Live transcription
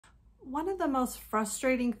One of the most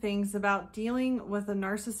frustrating things about dealing with a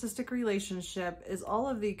narcissistic relationship is all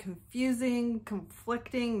of the confusing,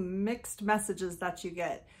 conflicting, mixed messages that you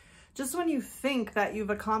get. Just when you think that you've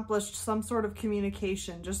accomplished some sort of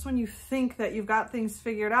communication, just when you think that you've got things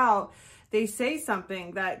figured out, they say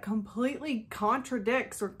something that completely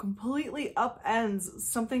contradicts or completely upends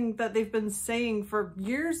something that they've been saying for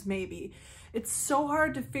years maybe. It's so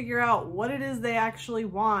hard to figure out what it is they actually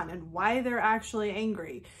want and why they're actually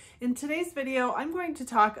angry. In today's video, I'm going to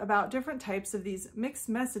talk about different types of these mixed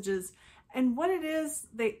messages and what it is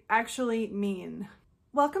they actually mean.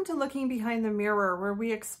 Welcome to Looking Behind the Mirror, where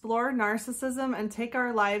we explore narcissism and take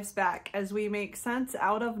our lives back as we make sense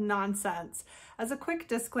out of nonsense. As a quick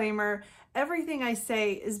disclaimer, everything I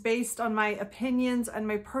say is based on my opinions and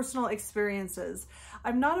my personal experiences.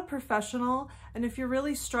 I'm not a professional, and if you're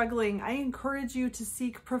really struggling, I encourage you to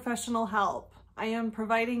seek professional help. I am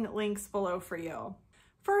providing links below for you.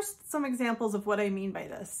 First, some examples of what I mean by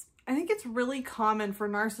this. I think it's really common for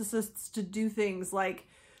narcissists to do things like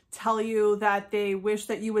tell you that they wish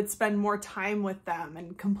that you would spend more time with them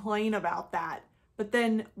and complain about that. But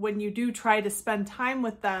then when you do try to spend time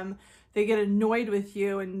with them, they get annoyed with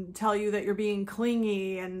you and tell you that you're being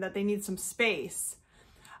clingy and that they need some space.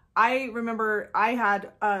 I remember I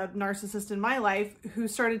had a narcissist in my life who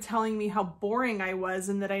started telling me how boring I was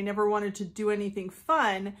and that I never wanted to do anything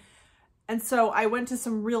fun. And so I went to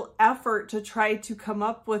some real effort to try to come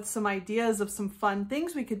up with some ideas of some fun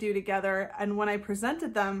things we could do together. And when I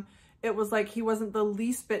presented them, it was like he wasn't the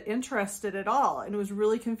least bit interested at all. And it was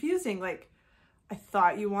really confusing. Like, I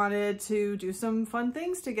thought you wanted to do some fun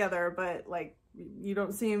things together, but like, you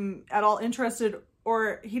don't seem at all interested.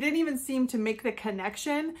 Or he didn't even seem to make the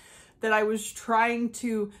connection that I was trying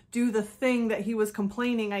to do the thing that he was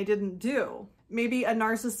complaining I didn't do. Maybe a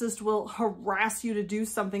narcissist will harass you to do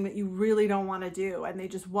something that you really don't want to do, and they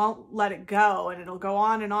just won't let it go, and it'll go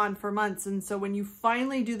on and on for months. And so when you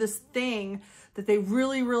finally do this thing that they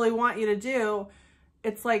really, really want you to do,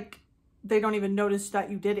 it's like they don't even notice that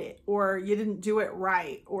you did it, or you didn't do it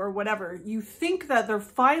right, or whatever. You think that they're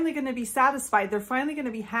finally going to be satisfied, they're finally going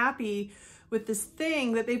to be happy with this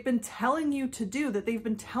thing that they've been telling you to do, that they've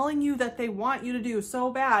been telling you that they want you to do so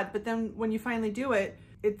bad, but then when you finally do it,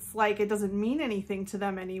 it's like it doesn't mean anything to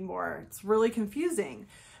them anymore. It's really confusing.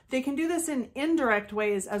 They can do this in indirect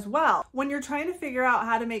ways as well. When you're trying to figure out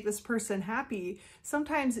how to make this person happy,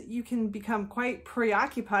 sometimes you can become quite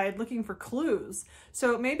preoccupied looking for clues.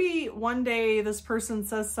 So maybe one day this person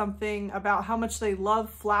says something about how much they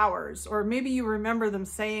love flowers, or maybe you remember them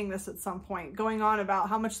saying this at some point, going on about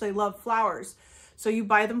how much they love flowers. So you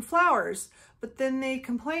buy them flowers, but then they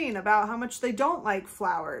complain about how much they don't like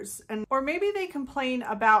flowers. Or maybe they complain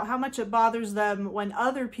about how much it bothers them when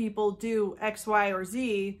other people do X, Y, or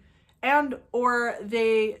Z, or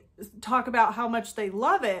they talk about how much they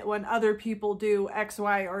love it when other people do X,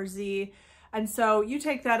 Y, or Z. And so you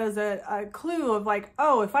take that as a clue of like,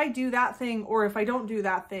 oh, if I do that thing or if I don't do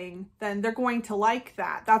that thing, then they're going to like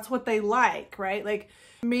that. That's what they like, right? Like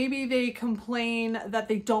maybe they complain that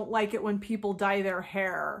they don't like it when people dye their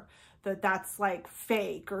hair, that's like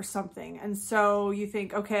fake or something. And so you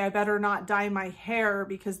think, okay, I better not dye my hair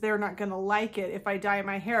because they're not going to like it if I dye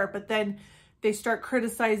my hair. But then they start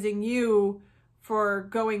criticizing you for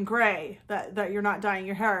going gray, that you're not dyeing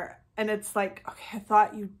your hair. And it's like, okay, I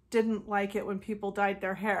thought you didn't like it when people dyed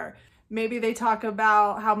their hair. Maybe they talk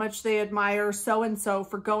about how much they admire so-and-so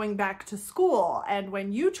for going back to school. And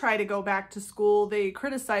when you try to go back to school, they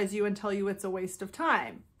criticize you and tell you it's a waste of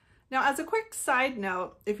time. Now, as a quick side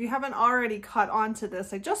note, if you haven't already caught on to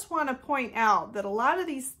this, I just want to point out that a lot of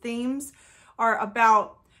these themes are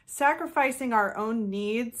about sacrificing our own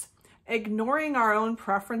needs, ignoring our own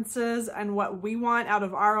preferences and what we want out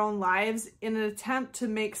of our own lives in an attempt to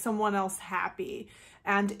make someone else happy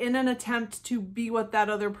and in an attempt to be what that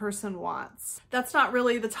other person wants. That's not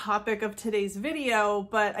really the topic of today's video,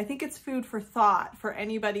 but I think it's food for thought for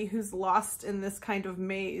anybody who's lost in this kind of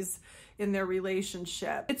maze in their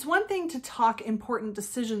relationship. It's one thing to talk important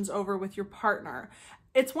decisions over with your partner.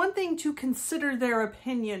 It's one thing to consider their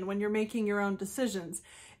opinion when you're making your own decisions.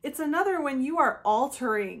 It's another when you are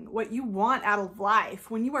altering what you want out of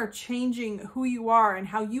life, when you are changing who you are and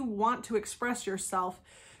how you want to express yourself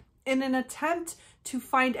in an attempt to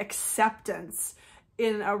find acceptance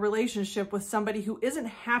in a relationship with somebody who isn't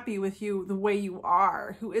happy with you the way you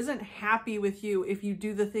are, who isn't happy with you if you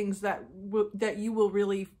do the things that you will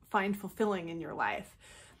really find fulfilling in your life.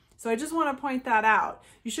 So I just want to point that out.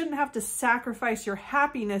 You shouldn't have to sacrifice your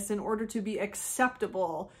happiness in order to be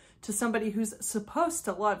acceptable to somebody who's supposed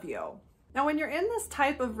to love you. Now, when you're in this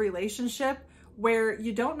type of relationship where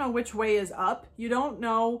you don't know which way is up, you don't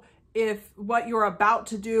know if what you're about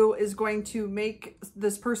to do is going to make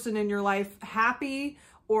this person in your life happy,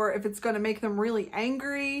 or if it's going to make them really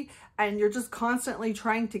angry, and you're just constantly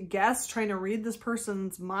trying to guess, trying to read this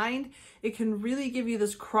person's mind. It can really give you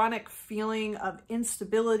this chronic feeling of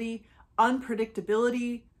instability,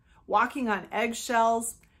 unpredictability, walking on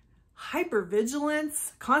eggshells,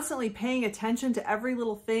 hypervigilance, constantly paying attention to every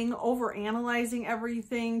little thing, overanalyzing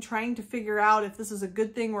everything, trying to figure out if this is a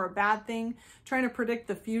good thing or a bad thing, trying to predict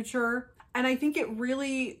the future. And I think it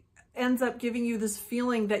really ends up giving you this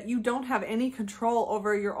feeling that you don't have any control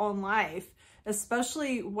over your own life,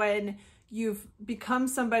 especially when you've become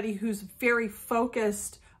somebody who's very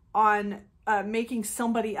focused on making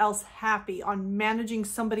somebody else happy, on managing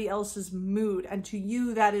somebody else's mood. And to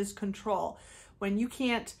you, that is control. When you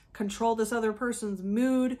can't control this other person's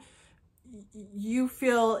mood, you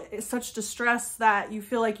feel such distress that you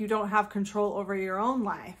feel like you don't have control over your own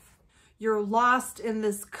life. You're lost in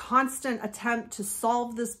this constant attempt to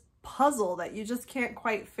solve this puzzle that you just can't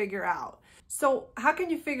quite figure out. So how can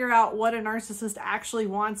you figure out what a narcissist actually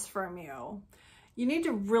wants from you? You need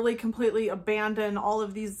to really completely abandon all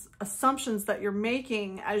of these assumptions that you're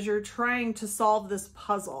making as you're trying to solve this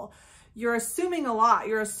puzzle. You're assuming a lot.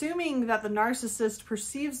 You're assuming that the narcissist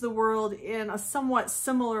perceives the world in a somewhat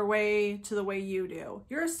similar way to the way you do.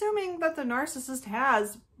 You're assuming that the narcissist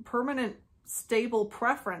has permanent, stable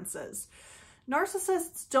preferences.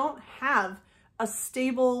 Narcissists don't have a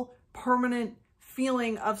stable, permanent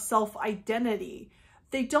feeling of self-identity.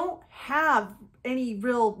 They don't have any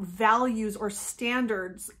real values or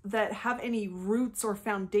standards that have any roots or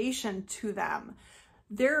foundation to them.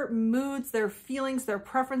 Their moods, their feelings, their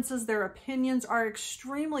preferences, their opinions are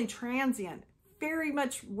extremely transient, very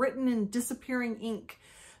much written in disappearing ink.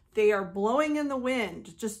 They are blowing in the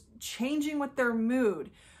wind, just changing with their mood.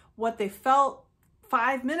 What they felt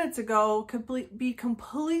 5 minutes ago could be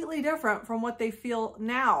completely different from what they feel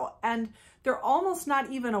now. And they're almost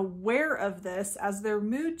not even aware of this as their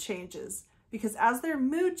mood changes, because as their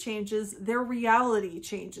mood changes, their reality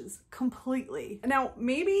changes completely. Now,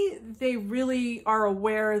 maybe they really are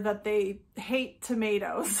aware that they hate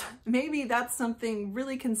tomatoes. Maybe that's something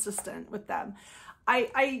really consistent with them.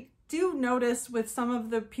 I do notice with some of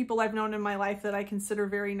the people I've known in my life that I consider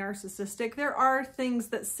very narcissistic, there are things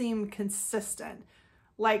that seem consistent,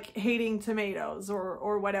 like hating tomatoes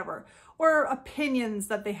or whatever, or opinions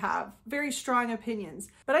that they have, very strong opinions.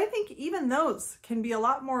 But I think even those can be a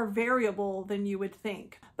lot more variable than you would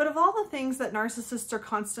think. But of all the things that narcissists are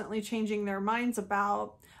constantly changing their minds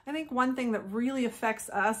about, I think one thing that really affects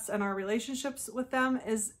us and our relationships with them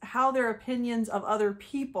is how their opinions of other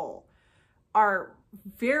people are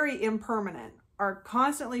very impermanent, are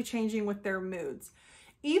constantly changing with their moods.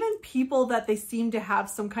 Even people that they seem to have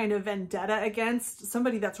some kind of vendetta against,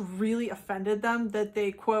 somebody that's really offended them, that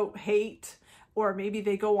they quote hate, or maybe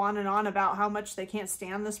they go on and on about how much they can't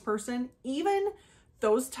stand this person, even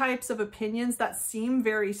those types of opinions that seem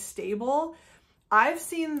very stable, I've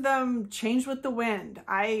seen them change with the wind.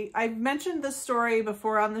 I've mentioned this story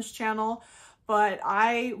before on this channel, but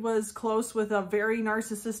I was close with a very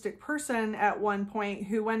narcissistic person at one point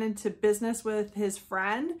who went into business with his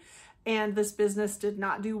friend, and this business did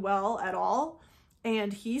not do well at all.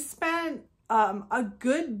 And he spent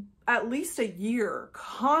at least a year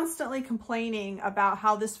constantly complaining about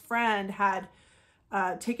how this friend had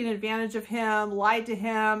taken advantage of him, lied to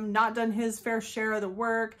him, not done his fair share of the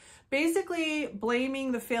work, basically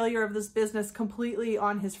blaming the failure of this business completely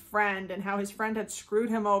on his friend and how his friend had screwed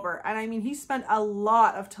him over. And I mean, he spent a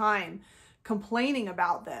lot of time complaining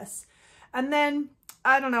about this. And then,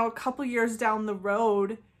 I don't know, a couple years down the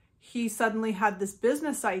road, he suddenly had this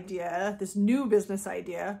business idea, this new business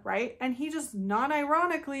idea, right? And he just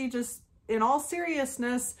non-ironically, just in all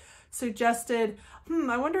seriousness, suggested,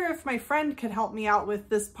 I wonder if my friend could help me out with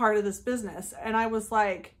this part of this business. And I was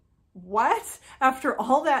like, what? After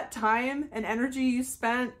all that time and energy you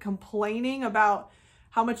spent complaining about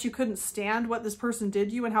how much you couldn't stand what this person did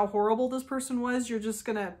to you and how horrible this person was, you're just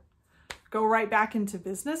gonna go right back into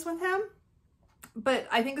business with him? But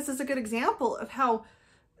I think this is a good example of how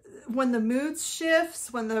when the mood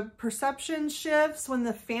shifts, when the perception shifts, when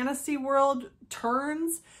the fantasy world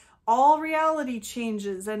turns, all reality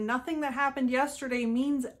changes, and nothing that happened yesterday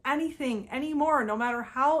means anything anymore, no matter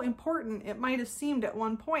how important it might have seemed at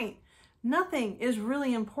one point. Nothing is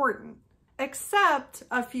really important, except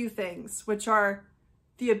a few things, which are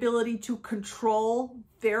the ability to control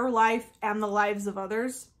their life and the lives of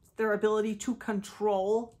others, their ability to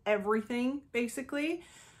control everything, basically,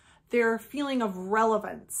 their feeling of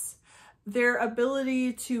relevance, their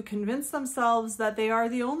ability to convince themselves that they are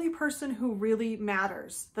the only person who really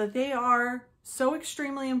matters, that they are so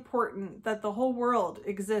extremely important that the whole world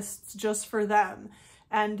exists just for them,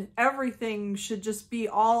 and everything should just be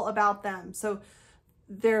all about them. So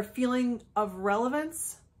their feeling of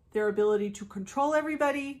relevance, their ability to control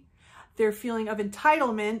everybody, their feeling of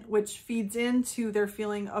entitlement, which feeds into their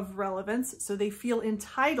feeling of relevance. So they feel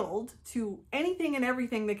entitled to anything and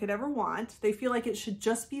everything they could ever want. They feel like it should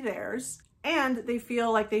just be theirs. And they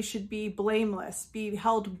feel like they should be blameless, be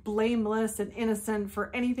held blameless and innocent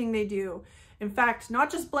for anything they do. In fact,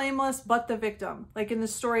 not just blameless, but the victim. Like in the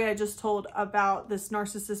story I just told about this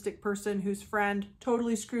narcissistic person whose friend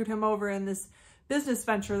totally screwed him over in this business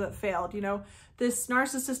venture that failed. You know, this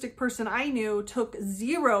narcissistic person I knew took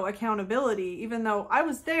zero accountability, even though I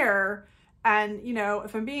was there. And, you know,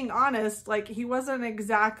 if I'm being honest, like he wasn't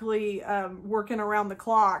exactly working around the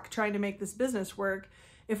clock trying to make this business work.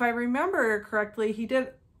 If I remember correctly, he did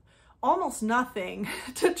almost nothing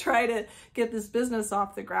to try to get this business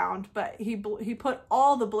off the ground, but he put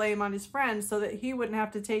all the blame on his friend so that he wouldn't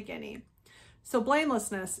have to take any. So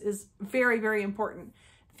blamelessness is very, very important.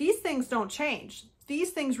 These things don't change.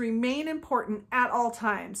 These things remain important at all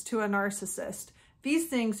times to a narcissist. These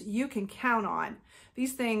things you can count on.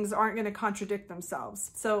 These things aren't going to contradict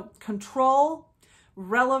themselves. So control,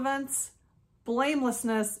 relevance,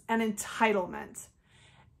 blamelessness, and entitlement.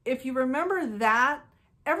 If you remember that,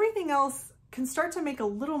 everything else can start to make a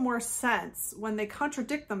little more sense when they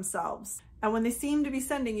contradict themselves and when they seem to be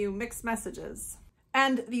sending you mixed messages.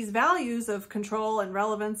 And these values of control and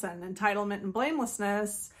relevance and entitlement and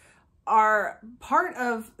blamelessness are part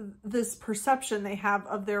of this perception they have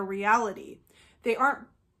of their reality. They aren't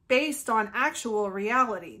based on actual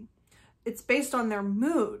reality. It's based on their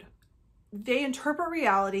mood. They interpret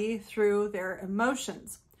reality through their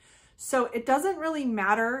emotions. So it doesn't really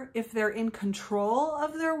matter if they're in control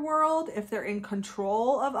of their world, if they're in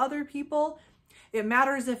control of other people. It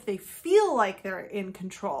matters if they feel like they're in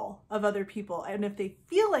control of other people and if they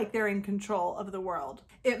feel like they're in control of the world.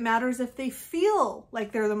 It matters if they feel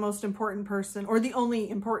like they're the most important person or the only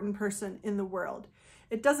important person in the world.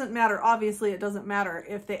 It doesn't matter, obviously, it doesn't matter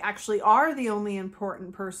if they actually are the only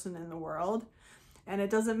important person in the world. And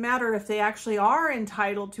it doesn't matter if they actually are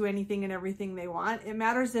entitled to anything and everything they want. It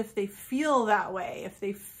matters if they feel that way, if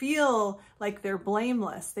they feel like they're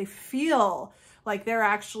blameless, they feel like they're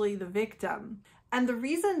actually the victim. And the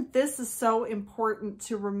reason this is so important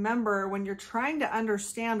to remember when you're trying to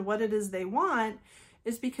understand what it is they want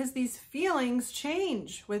is because these feelings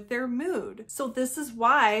change with their mood. So this is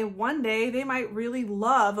why one day they might really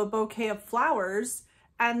love a bouquet of flowers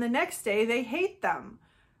and the next day they hate them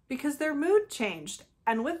because their mood changed.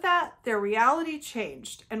 And with that, their reality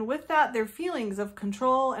changed. And with that, their feelings of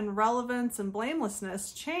control and relevance and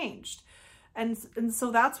blamelessness changed. And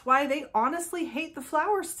so that's why they honestly hate the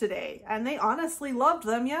flowers today. And they honestly loved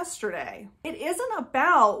them yesterday. It isn't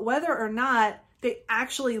about whether or not they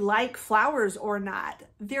actually like flowers or not.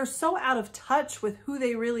 They're so out of touch with who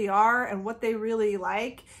they really are and what they really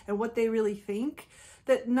like and what they really think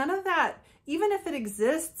that none of that, even if it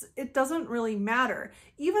exists, it doesn't really matter.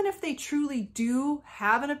 Even if they truly do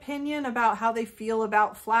have an opinion about how they feel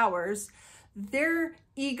about flowers, their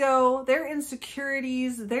ego, their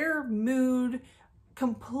insecurities, their mood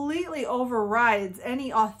completely overrides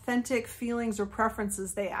any authentic feelings or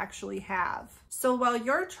preferences they actually have. So while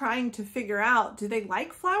you're trying to figure out, do they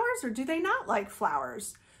like flowers or do they not like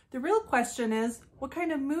flowers? The real question is, what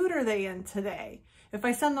kind of mood are they in today? If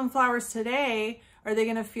I send them flowers today, are they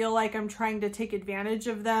going to feel like I'm trying to take advantage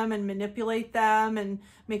of them and manipulate them and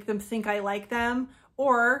make them think I like them?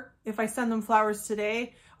 Or if I send them flowers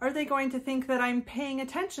today, are they going to think that I'm paying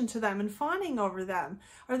attention to them and fawning over them?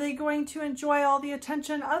 Are they going to enjoy all the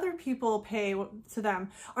attention other people pay to them?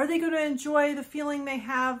 Are they going to enjoy the feeling they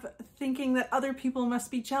have thinking that other people must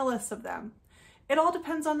be jealous of them? It all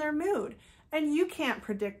depends on their mood. And you can't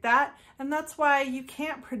predict that. And that's why you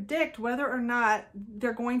can't predict whether or not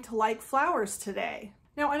they're going to like flowers today.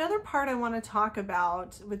 Now, another part I want to talk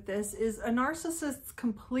about with this is a narcissist's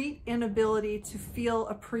complete inability to feel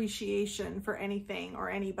appreciation for anything or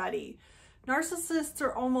anybody. Narcissists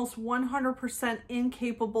are almost 100%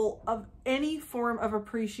 incapable of any form of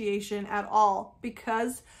appreciation at all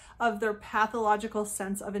because of their pathological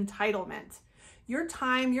sense of entitlement. Your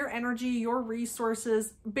time, your energy, your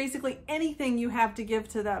resources, basically anything you have to give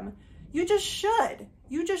to them, you just should.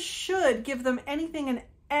 You just should give them anything and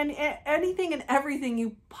everything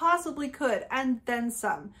you possibly could, and then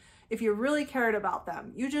some. If you really cared about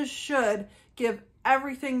them, you just should give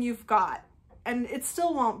everything you've got. And it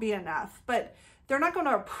still won't be enough, but they're not going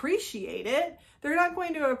to appreciate it. They're not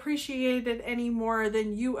going to appreciate it any more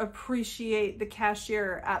than you appreciate the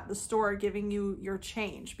cashier at the store giving you your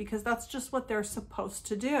change, because that's just what they're supposed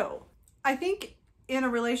to do. I think in a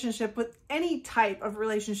relationship, with any type of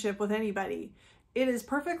relationship with anybody, it is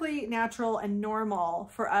perfectly natural and normal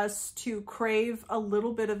for us to crave a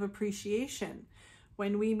little bit of appreciation.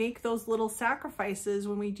 When we make those little sacrifices,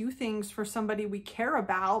 when we do things for somebody we care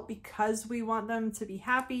about because we want them to be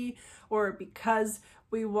happy or because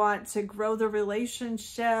we want to grow the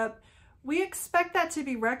relationship, we expect that to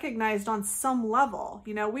be recognized on some level.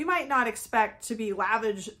 You know, we might not expect to be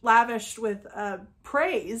lavished with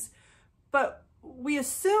praise, but we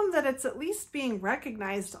assume that it's at least being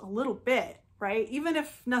recognized a little bit, right? Even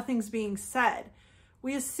if nothing's being said,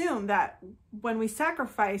 we assume that when we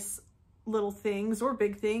sacrifice little things or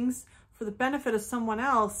big things for the benefit of someone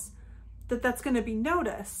else, that's going to be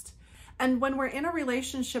noticed. And when we're in a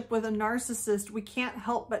relationship with a narcissist, we can't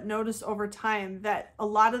help but notice over time that a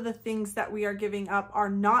lot of the things that we are giving up are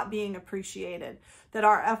not being appreciated, that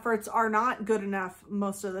our efforts are not good enough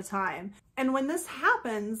most of the time. And when this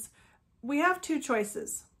happens, we have two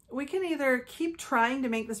choices. We can either keep trying to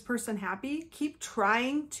make this person happy, keep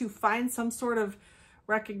trying to find some sort of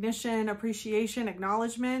recognition, appreciation,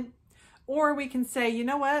 acknowledgement, or we can say, you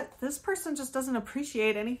know what, this person just doesn't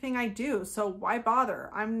appreciate anything I do, so why bother?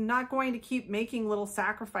 I'm not going to keep making little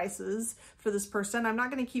sacrifices for this person. I'm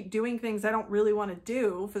not going to keep doing things I don't really want to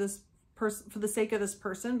do for this person, for the sake of this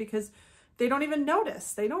person, because they don't even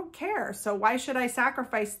notice. They don't care. So why should I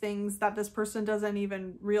sacrifice things that this person doesn't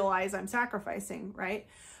even realize I'm sacrificing, right?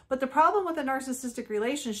 But the problem with a narcissistic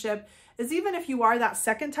relationship is, even if you are that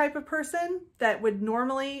second type of person that would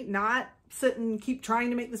normally not sit and keep trying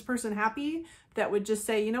to make this person happy, that would just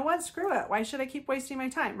say, you know what, screw it. Why should I keep wasting my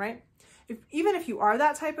time, right? Even if you are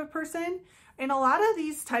that type of person, in a lot of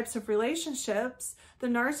these types of relationships, the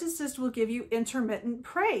narcissist will give you intermittent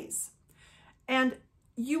praise. And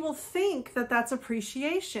you will think that that's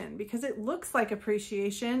appreciation because it looks like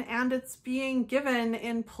appreciation, and it's being given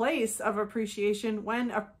in place of appreciation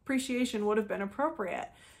when appreciation would have been appropriate.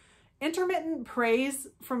 Intermittent praise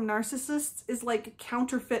from narcissists is like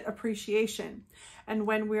counterfeit appreciation. And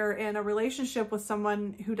when we're in a relationship with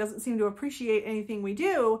someone who doesn't seem to appreciate anything we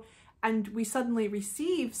do, and we suddenly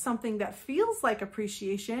receive something that feels like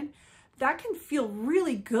appreciation, that can feel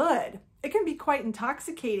really good. It can be quite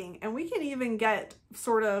intoxicating, and we can even get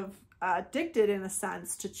sort of addicted in a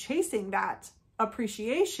sense to chasing that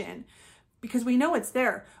appreciation because we know it's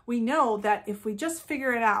there. We know that if we just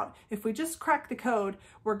figure it out, if we just crack the code,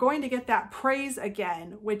 we're going to get that praise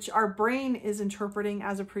again, which our brain is interpreting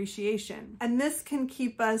as appreciation. And this can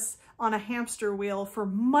keep us on a hamster wheel for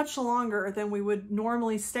much longer than we would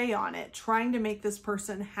normally stay on it, trying to make this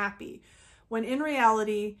person happy. When in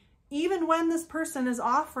reality, even when this person is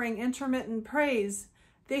offering intermittent praise,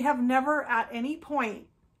 they have never at any point,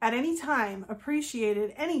 at any time,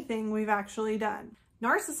 appreciated anything we've actually done.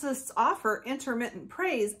 Narcissists offer intermittent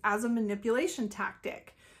praise as a manipulation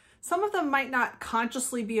tactic. Some of them might not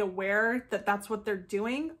consciously be aware that that's what they're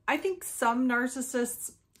doing. I think some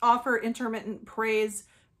narcissists offer intermittent praise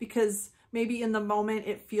because maybe in the moment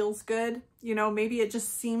it feels good. You know, maybe it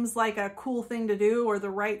just seems like a cool thing to do or the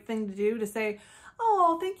right thing to do, to say,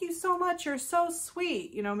 oh, thank you so much, you're so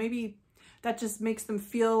sweet. You know, maybe that just makes them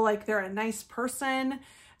feel like they're a nice person.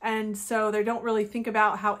 And so they don't really think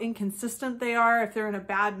about how inconsistent they are if they're in a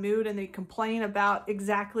bad mood and they complain about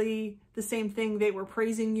exactly the same thing they were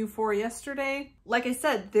praising you for yesterday. Like I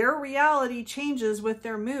said, their reality changes with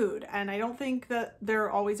their mood. And I don't think that they're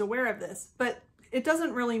always aware of this, but it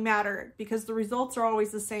doesn't really matter because the results are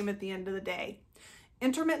always the same at the end of the day.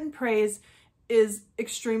 Intermittent praise is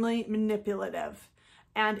extremely manipulative,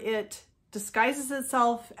 and it disguises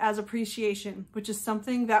itself as appreciation, which is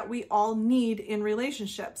something that we all need in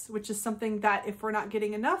relationships, which is something that if we're not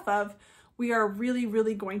getting enough of, we are really,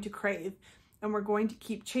 really going to crave. And we're going to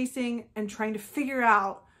keep chasing and trying to figure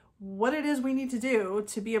out what it is we need to do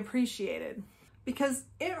to be appreciated. Because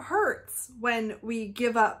it hurts when we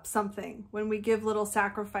give up something, when we give little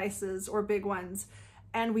sacrifices or big ones,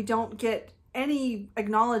 and we don't get any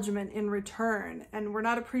acknowledgement in return, and we're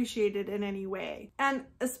not appreciated in any way. And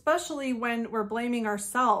especially when we're blaming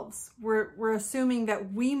ourselves, we're assuming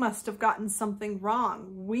that we must have gotten something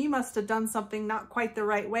wrong. We must have done something not quite the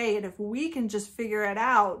right way, and if we can just figure it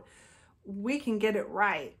out, we can get it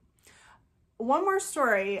right. One more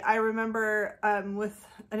story I remember with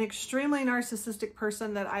an extremely narcissistic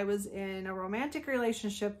person that I was in a romantic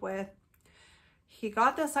relationship with. He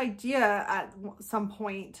got this idea at some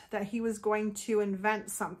point that he was going to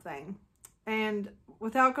invent something. And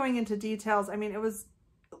without going into details, I mean, it was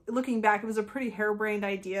looking back, it was a pretty harebrained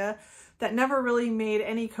idea that never really made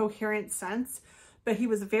any coherent sense, but he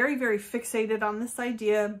was very, very fixated on this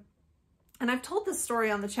idea. And I've told this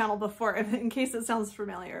story on the channel before, in case it sounds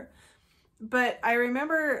familiar. But I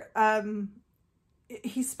remember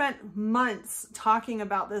he spent months talking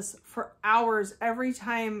about this for hours. Every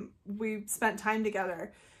time we spent time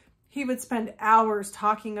together, he would spend hours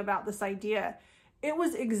talking about this idea. It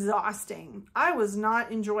was exhausting. I was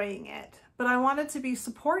not enjoying it, but I wanted to be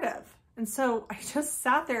supportive. And so I just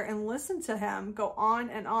sat there and listened to him go on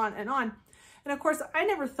and on and on. And of course, I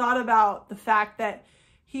never thought about the fact that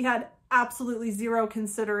he had absolutely zero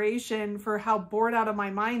consideration for how bored out of my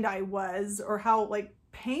mind I was, or how like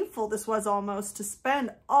painful this was almost to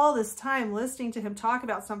spend all this time listening to him talk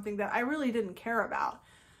about something that I really didn't care about.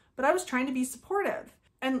 But I was trying to be supportive.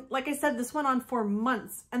 And like I said, this went on for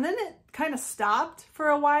months, and then it kind of stopped for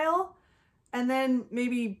a while. And then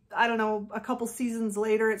maybe, I don't know, a couple seasons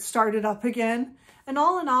later, it started up again. And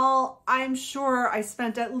all in all, I'm sure I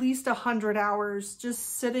spent at least 100 hours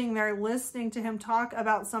just sitting there listening to him talk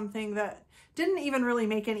about something that didn't even really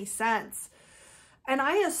make any sense. And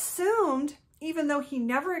I assumed, even though he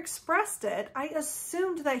never expressed it, I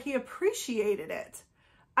assumed that he appreciated it.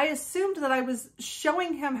 I assumed that I was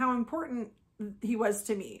showing him how important he was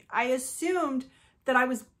to me. I assumed that I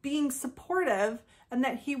was being supportive and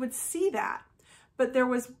that he would see that. But there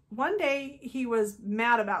was one day he was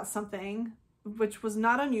mad about something, which was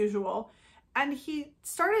not unusual, and he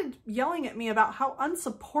started yelling at me about how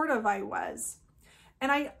unsupportive I was.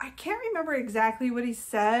 And I can't remember exactly what he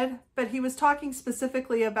said, but he was talking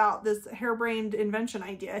specifically about this harebrained invention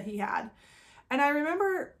idea he had. And I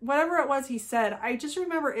remember whatever it was he said, I just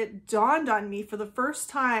remember it dawned on me for the first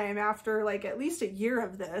time after like at least a year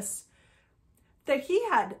of this, that he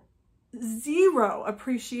had zero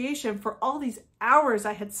appreciation for all these hours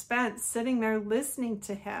I had spent sitting there listening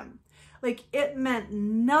to him. Like, it meant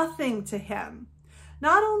nothing to him.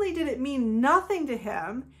 Not only did it mean nothing to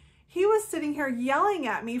him, he was sitting here yelling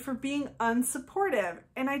at me for being unsupportive.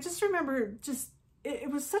 And I just remember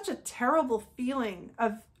it was such a terrible feeling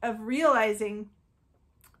of realizing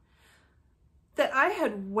that I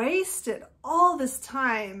had wasted all this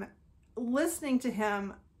time listening to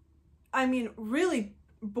him. I mean, really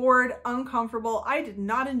bored, uncomfortable. I did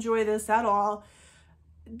not enjoy this at all.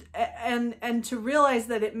 And to realize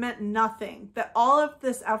that it meant nothing, that all of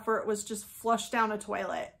this effort was just flushed down a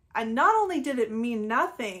toilet. And not only did it mean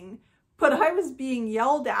nothing, but I was being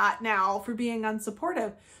yelled at now for being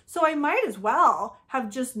unsupportive. So I might as well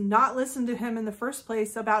have just not listened to him in the first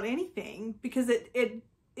place about anything, because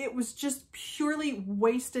it was just purely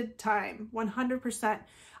wasted time, 100%.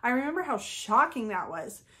 I remember how shocking that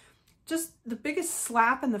was. Just the biggest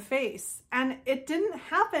slap in the face. And it didn't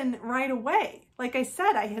happen right away. Like I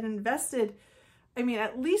said, I had invested, I mean,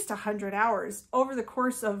 at least 100 hours over the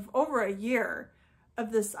course of over a year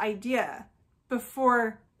of this idea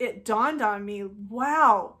before it dawned on me,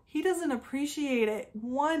 wow, he doesn't appreciate it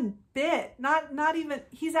one bit. Not even,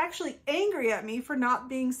 he's actually angry at me for not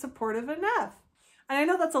being supportive enough. And I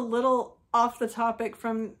know that's a little off the topic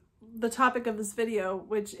from the topic of this video,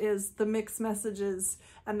 which is the mixed messages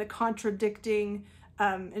and the contradicting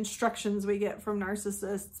instructions we get from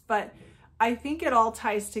narcissists. But I think it all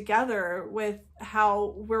ties together with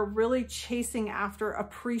how we're really chasing after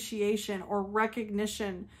appreciation or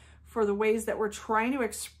recognition for the ways that we're trying to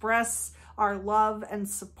express our love and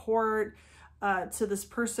support to this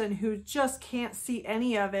person who just can't see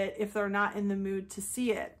any of it if they're not in the mood to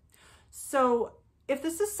see it. So if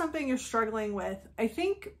this is something you're struggling with, I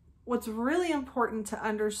think what's really important to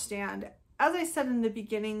understand, as I said in the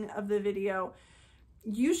beginning of the video,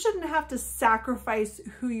 you shouldn't have to sacrifice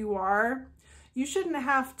who you are. You shouldn't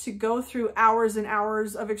have to go through hours and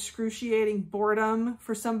hours of excruciating boredom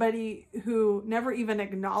for somebody who never even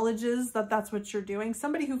acknowledges that that's what you're doing,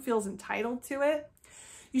 somebody who feels entitled to it.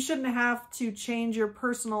 You shouldn't have to change your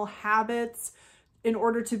personal habits in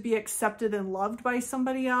order to be accepted and loved by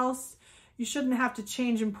somebody else. You shouldn't have to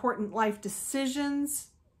change important life decisions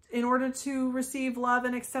in order to receive love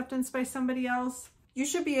and acceptance by somebody else. You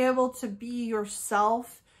should be able to be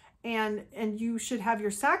yourself, and you should have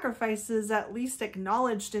your sacrifices at least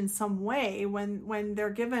acknowledged in some way when they're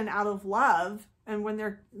given out of love and when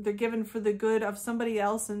they're given for the good of somebody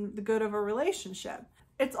else and the good of a relationship.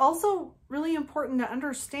 It's also really important to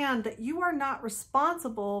understand that you are not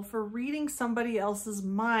responsible for reading somebody else's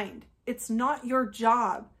mind. It's not your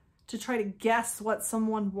job to try to guess what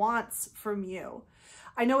someone wants from you.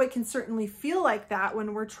 I know it can certainly feel like that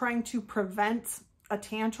when we're trying to prevent a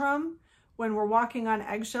tantrum, when we're walking on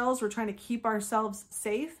eggshells, we're trying to keep ourselves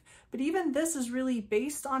safe. But even this is really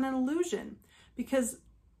based on an illusion, because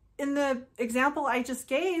in the example I just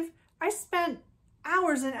gave, I spent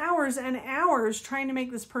hours and hours and hours trying to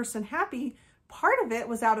make this person happy. Part of it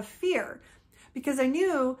was out of fear, because I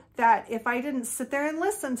knew that if I didn't sit there and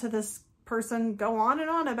listen to this person go on and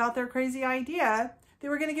on about their crazy idea, they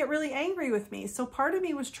were going to get really angry with me. So part of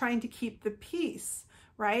me was trying to keep the peace,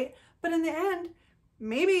 right? But in the end,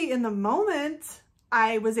 maybe in the moment,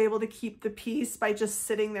 I was able to keep the peace by just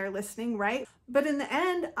sitting there listening, right? But in the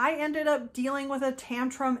end, I ended up dealing with a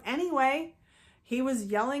tantrum anyway. He was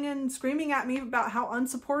yelling and screaming at me about how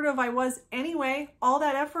unsupportive I was anyway. All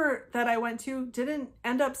that effort that I went to didn't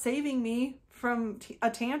end up saving me from a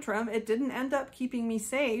tantrum. It didn't end up keeping me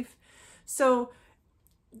safe. So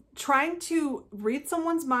trying to read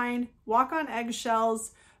someone's mind, walk on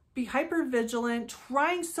eggshells, be hyper vigilant,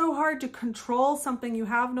 trying so hard to control something you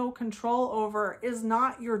have no control over is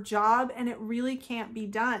not your job, and it really can't be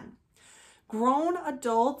done. Grown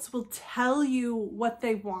adults will tell you what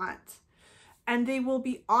they want, and they will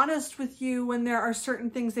be honest with you when there are certain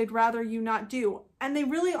things they'd rather you not do. And they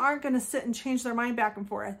really aren't going to sit and change their mind back and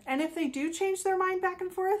forth. And if they do change their mind back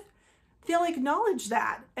and forth, they'll acknowledge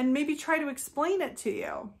that and maybe try to explain it to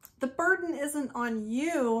you. The burden isn't on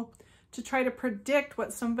you to try to predict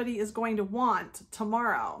what somebody is going to want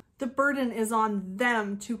tomorrow. The burden is on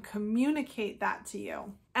them to communicate that to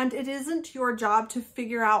you. And it isn't your job to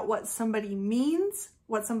figure out what somebody means,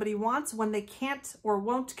 what somebody wants, when they can't or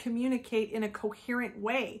won't communicate in a coherent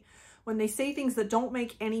way, when they say things that don't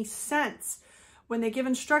make any sense, when they give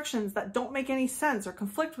instructions that don't make any sense or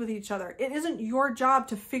conflict with each other. It isn't your job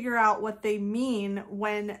to figure out what they mean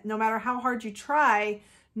when, no matter how hard you try,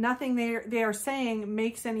 nothing they are saying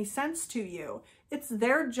makes any sense to you. It's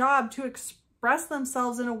their job to express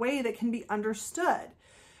themselves in a way that can be understood.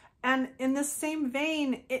 And in the same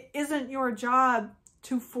vein, it isn't your job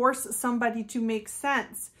to force somebody to make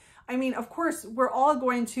sense. I mean, of course, we're all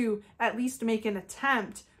going to at least make an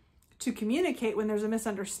attempt to communicate when there's a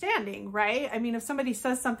misunderstanding, right? I mean, if somebody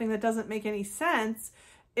says something that doesn't make any sense,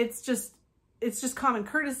 it's just common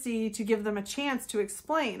courtesy to give them a chance to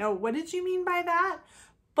explain. Oh, what did you mean by that?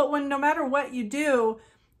 But when no matter what you do,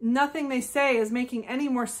 nothing they say is making any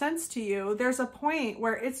more sense to you, there's a point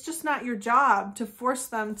where it's just not your job to force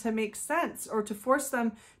them to make sense or to force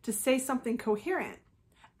them to say something coherent.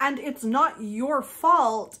 And it's not your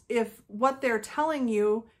fault if what they're telling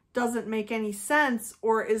you doesn't make any sense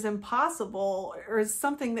or is impossible or is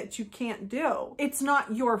something that you can't do. It's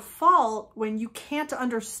not your fault when you can't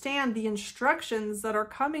understand the instructions that are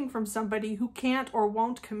coming from somebody who can't or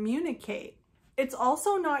won't communicate. It's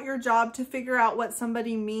also not your job to figure out what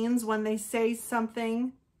somebody means when they say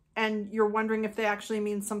something and you're wondering if they actually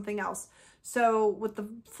mean something else. So with the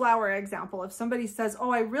flower example, if somebody says, oh,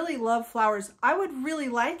 I really love flowers, I would really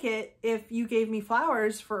like it if you gave me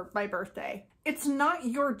flowers for my birthday. It's not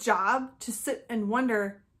your job to sit and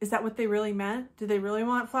wonder, is that what they really meant? Do they really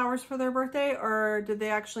want flowers for their birthday? Or did they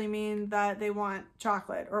actually mean that they want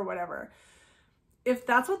chocolate or whatever? If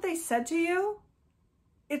that's what they said to you,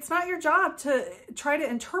 it's not your job to try to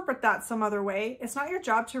interpret that some other way. It's not your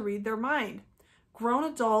job to read their mind. Grown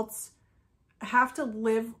adults have to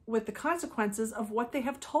live with the consequences of what they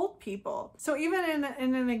have told people. So even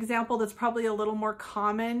in an example that's probably a little more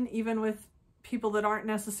common, even with people that aren't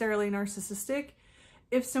necessarily narcissistic,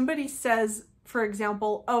 if somebody says, for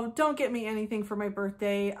example, oh, don't get me anything for my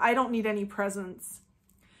birthday, I don't need any presents.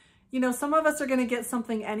 You know, some of us are going to get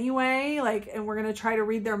something anyway, and we're going to try to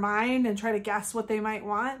read their mind and try to guess what they might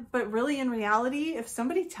want. But really, in reality, if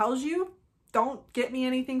somebody tells you, don't get me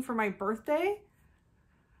anything for my birthday,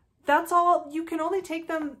 that's all. You can only take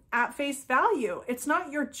them at face value. It's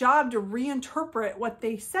not your job to reinterpret what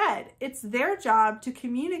they said. It's their job to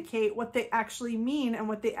communicate what they actually mean and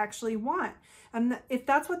what they actually want. And if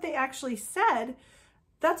that's what they actually said,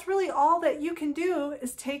 that's really all that you can do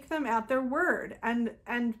is take them at their word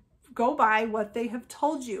and go by what they have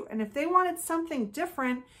told you. And if they wanted something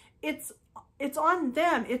different, it's on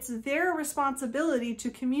them. It's their responsibility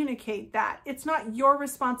to communicate that. It's not your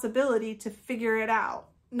responsibility to figure it out.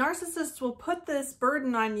 Narcissists will put this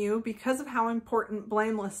burden on you because of how important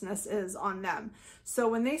blamelessness is on them. So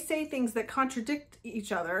when they say things that contradict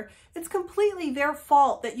each other, it's completely their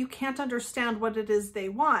fault that you can't understand what it is they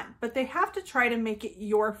want, but they have to try to make it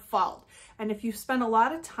your fault. And if you spend a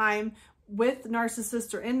lot of time with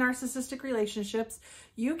narcissists or in narcissistic relationships,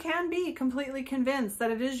 you can be completely convinced that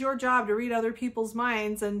it is your job to read other people's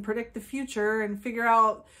minds and predict the future and figure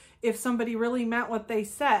out if somebody really meant what they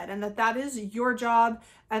said, and that is your job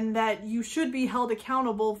and that you should be held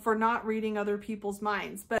accountable for not reading other people's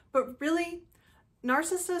minds. But really,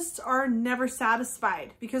 Narcissists are never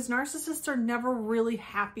satisfied because narcissists are never really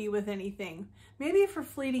happy with anything. Maybe for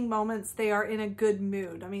fleeting moments they are in a good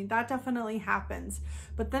mood. I mean, that definitely happens.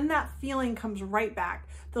 But then that feeling comes right back.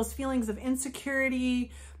 Those feelings of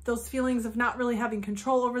insecurity, those feelings of not really having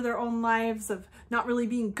control over their own lives, of not really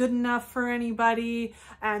being good enough for anybody,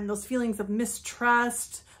 and those feelings of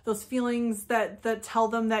mistrust, those feelings that tell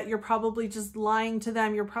them that you're probably just lying to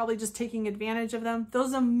them, you're probably just taking advantage of them.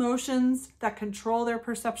 Those emotions that control their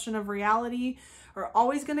perception of reality are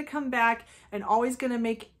always going to come back and always going to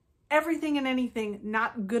make everything and anything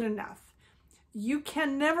not good enough. You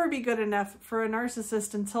can never be good enough for a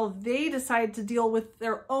narcissist until they decide to deal with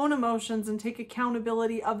their own emotions and take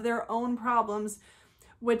accountability of their own problems,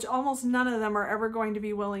 which almost none of them are ever going to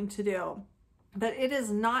be willing to do. But it is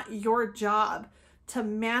not your job to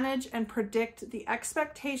manage and predict the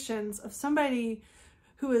expectations of somebody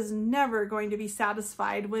who is never going to be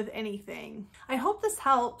satisfied with anything. I hope this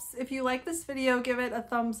helps. If you like this video, give it a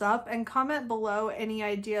thumbs up and comment below any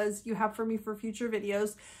ideas you have for me for future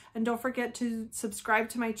videos. And don't forget to subscribe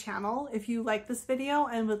to my channel if you like this video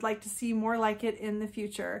and would like to see more like it in the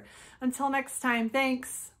future. Until next time,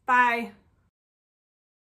 thanks. Bye.